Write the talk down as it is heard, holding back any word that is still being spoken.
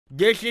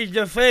This is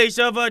the face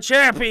of a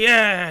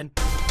champion.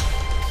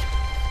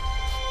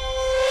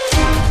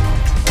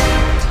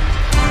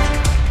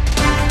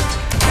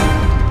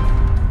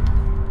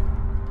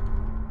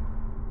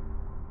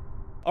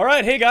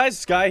 Alright, hey guys,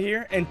 Sky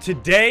here, and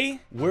today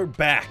we're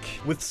back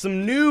with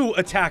some new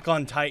Attack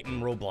on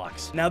Titan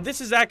Roblox. Now, this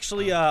is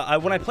actually,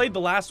 when I played the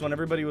last one,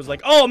 everybody was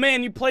like, oh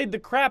man, you played the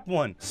crap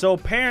one. So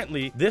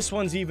apparently, this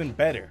one's even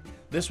better.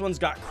 This one's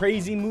got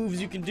crazy moves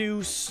you can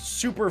do,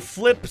 super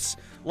flips.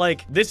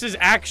 Like, this is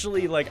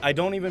actually, like, I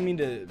don't even mean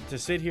to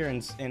sit here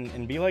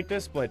and be like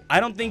this, but I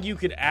don't think you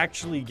could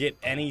actually get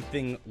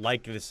anything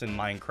like this in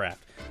Minecraft.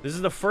 This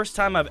is the first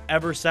time I've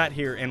ever sat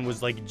here and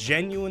was, like,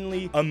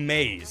 genuinely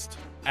amazed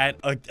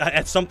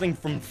at something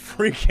from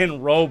freaking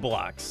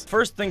Roblox.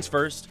 First things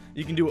first,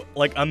 you can do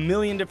like a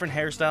million different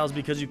hairstyles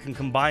because you can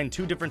combine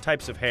 2 different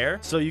types of hair.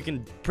 So you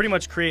can pretty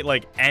much create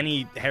like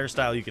any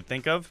hairstyle you could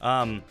think of.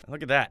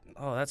 Look at that.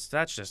 Oh,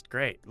 that's just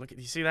great. Look at,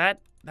 you see that?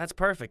 That's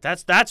perfect.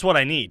 That's what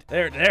I need.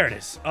 There it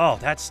is. Oh,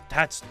 that's,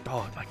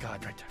 oh my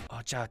God, right there.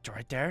 Oh,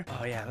 right there.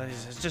 Oh yeah,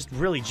 it's just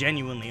really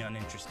genuinely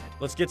uninterested.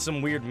 Let's get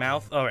some weird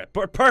mouth. All right,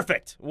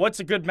 perfect. What's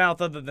a good mouth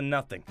other than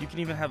nothing? You can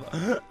even have,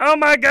 oh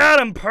my God,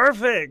 I'm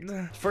perfect.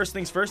 First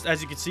things first,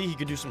 as you can see, he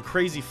could do some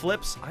crazy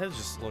flips. I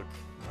just look,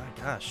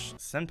 my gosh,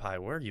 Senpai,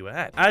 where are you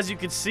at? As you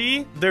can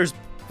see, there's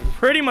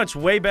pretty much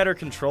way better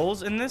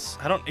controls in this.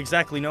 I don't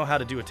exactly know how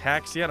to do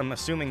attacks yet. I'm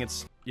assuming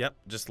it's, yep,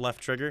 just left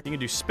trigger. You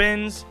can do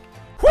spins.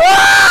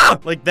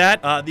 Like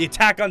that. The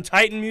Attack on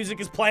Titan music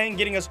is playing,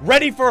 getting us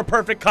ready for a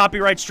perfect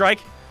copyright strike.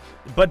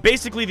 But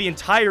basically, the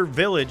entire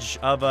village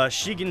of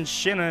Shigen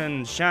Shina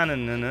and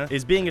Shannon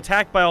is being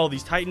attacked by all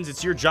these titans.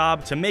 It's your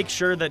job to make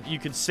sure that you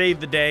can save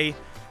the day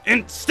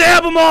and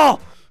stab them all.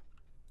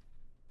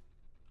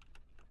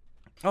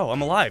 Oh,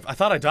 I'm alive. I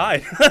thought I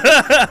died.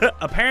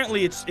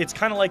 Apparently, it's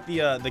kind of like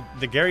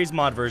the Gary's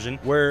mod version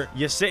where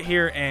you sit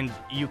here and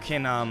you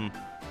can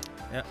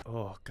yeah.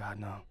 Oh God,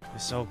 no.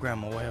 This old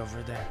grandma way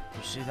over there.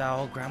 You see that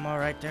old grandma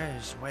right there?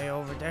 It's way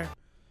over there.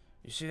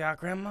 You see that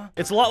grandma?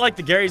 It's a lot like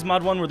the Gary's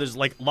mod one where there's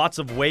like lots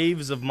of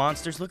waves of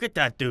monsters. Look at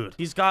that dude.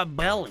 He's got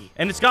belly.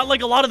 And it's got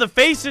like a lot of the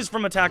faces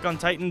from Attack on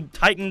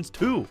Titans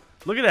too.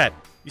 Look at that.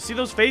 You see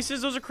those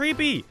faces? Those are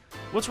creepy.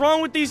 What's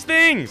wrong with these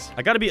things?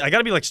 I gotta be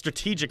like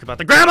strategic about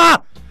the grandma!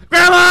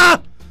 Grandma!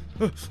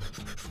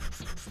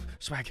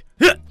 Swag.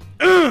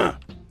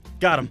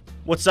 Got him.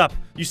 What's up?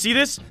 You see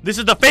this? This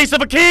is the face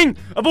of a king!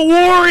 Of a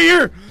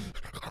warrior!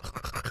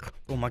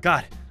 Oh my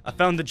God. I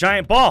found the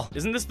giant ball.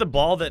 Isn't this the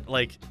ball that,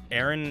 like,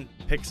 Aaron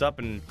picks up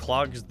and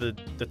clogs the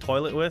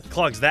toilet with?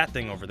 Clogs that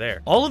thing over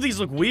there. All of these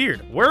look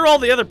weird. Where are all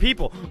the other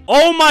people?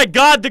 Oh my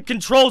God, the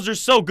controls are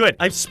so good.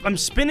 I'm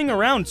spinning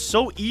around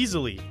so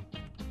easily.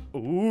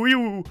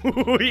 Ooh,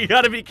 you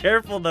gotta be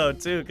careful, though,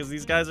 too, because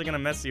these guys are gonna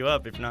mess you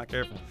up if you're not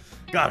careful.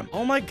 Got him.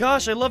 Oh my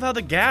gosh, I love how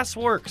the gas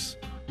works.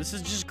 This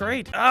is just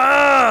great.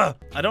 Ah!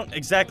 I don't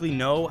exactly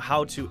know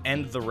how to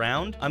end the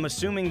round. I'm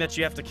assuming that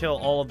you have to kill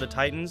all of the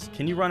titans.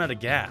 Can you run out of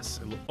gas?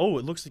 Oh,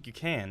 it looks like you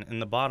can in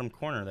the bottom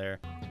corner there.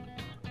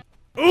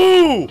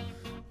 Ooh!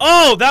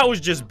 Oh, that was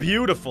just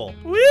beautiful.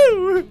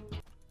 Woo!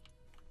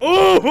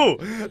 Ooh!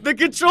 The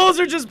controls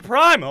are just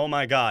prime. Oh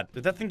my God.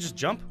 Did that thing just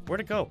jump?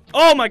 Where'd it go?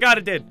 Oh my God,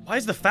 it did. Why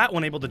is the fat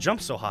one able to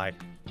jump so high?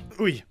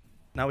 Ooh.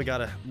 Now we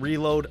gotta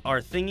reload our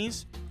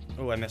thingies.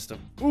 Oh, I missed him.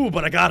 Ooh,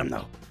 but I got him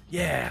though.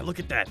 Yeah, look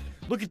at that.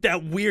 Look at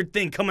that weird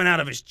thing coming out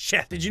of his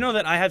chest. Did you know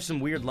that I have some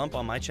weird lump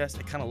on my chest?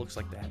 It kind of looks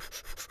like that.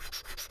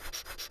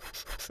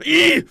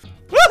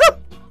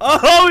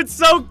 Oh, it's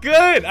so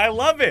good. I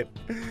love it.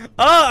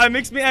 Oh, it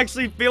makes me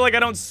actually feel like I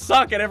don't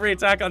suck at every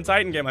Attack on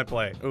Titan game I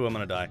play. Ooh, I'm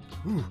gonna die.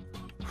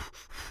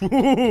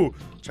 Ooh.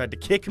 Tried to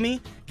kick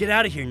me? Get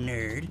out of here,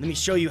 nerd. Let me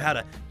show you how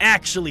to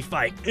actually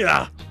fight.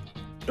 Yeah.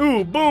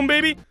 Ooh, boom,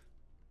 baby.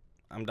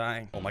 I'm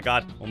dying. Oh my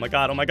God. Oh my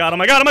God. Oh my God. Oh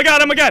my God. Oh my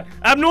God. Oh my God.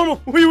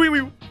 Abnormal. Wee wee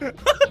wee.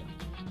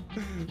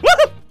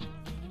 Woohoo!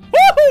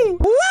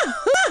 Woohoo!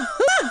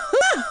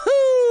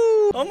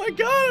 Oh my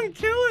God,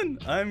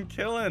 I'm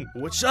killing.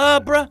 What's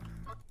up, bruh?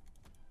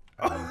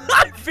 Oh,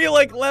 I feel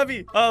like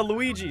Levy.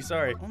 Luigi,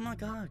 sorry. Oh my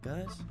God,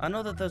 guys. I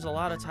know that there's a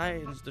lot of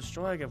titans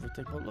destroying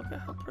everything, but look at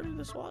how pretty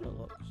this water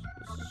looks.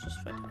 This is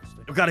just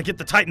fantastic. We gotta get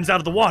the titans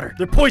out of the water.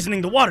 They're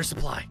poisoning the water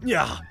supply.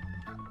 Yeah.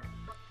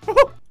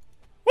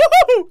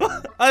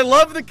 I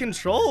love the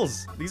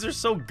controls. These are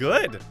so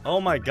good.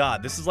 Oh my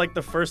God, this is like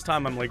the first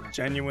time I'm like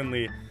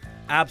genuinely,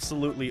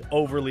 absolutely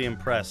overly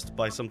impressed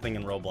by something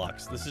in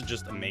Roblox. This is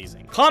just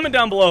amazing. Comment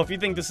down below if you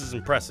think this is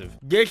impressive.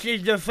 This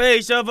is the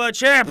face of a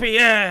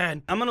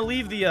champion. I'm gonna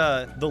leave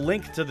the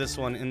link to this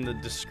one in the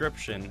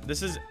description.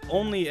 This is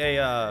only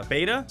a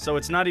beta, so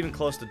it's not even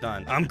close to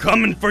done. I'm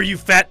coming for you,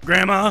 fat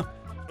grandma.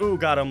 Ooh,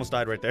 God, I almost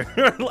died right there.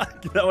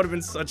 Like, that would have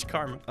been such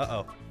karma.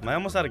 Uh-oh. Am I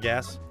almost out of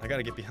gas? I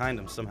gotta get behind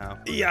him somehow.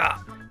 Yeah.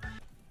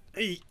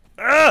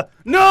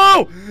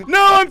 No!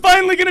 No, I'm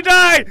finally gonna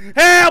die!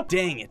 Help!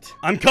 Dang it.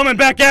 I'm coming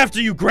back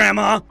after you,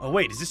 Grandma! Oh,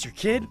 wait, is this your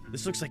kid?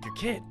 This looks like your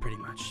kid, pretty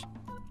much.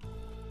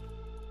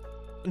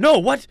 No,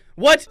 what?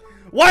 What?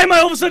 Why am I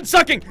all of a sudden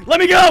sucking?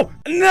 Let me go!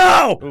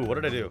 No! Ooh, what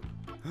did I do?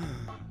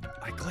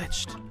 I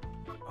glitched.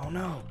 Oh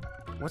no.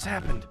 What's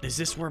happened? Is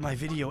this where my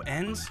video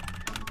ends?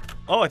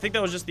 Oh, I think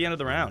that was just the end of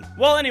the round.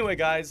 Well, anyway,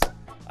 guys,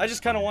 I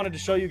just kind of wanted to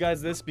show you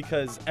guys this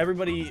because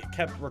everybody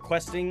kept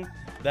requesting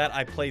that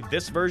I play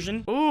this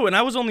version. Ooh, and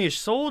I was only a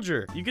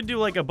soldier. You could do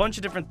like a bunch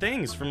of different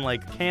things from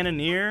like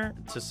cannoneer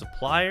to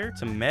supplier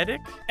to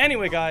medic.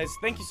 Anyway, guys,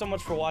 thank you so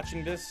much for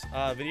watching this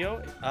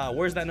video.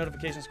 Where's that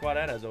notification squad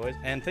at, as always?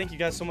 And thank you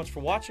guys so much for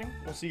watching.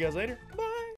 We'll see you guys later. Bye.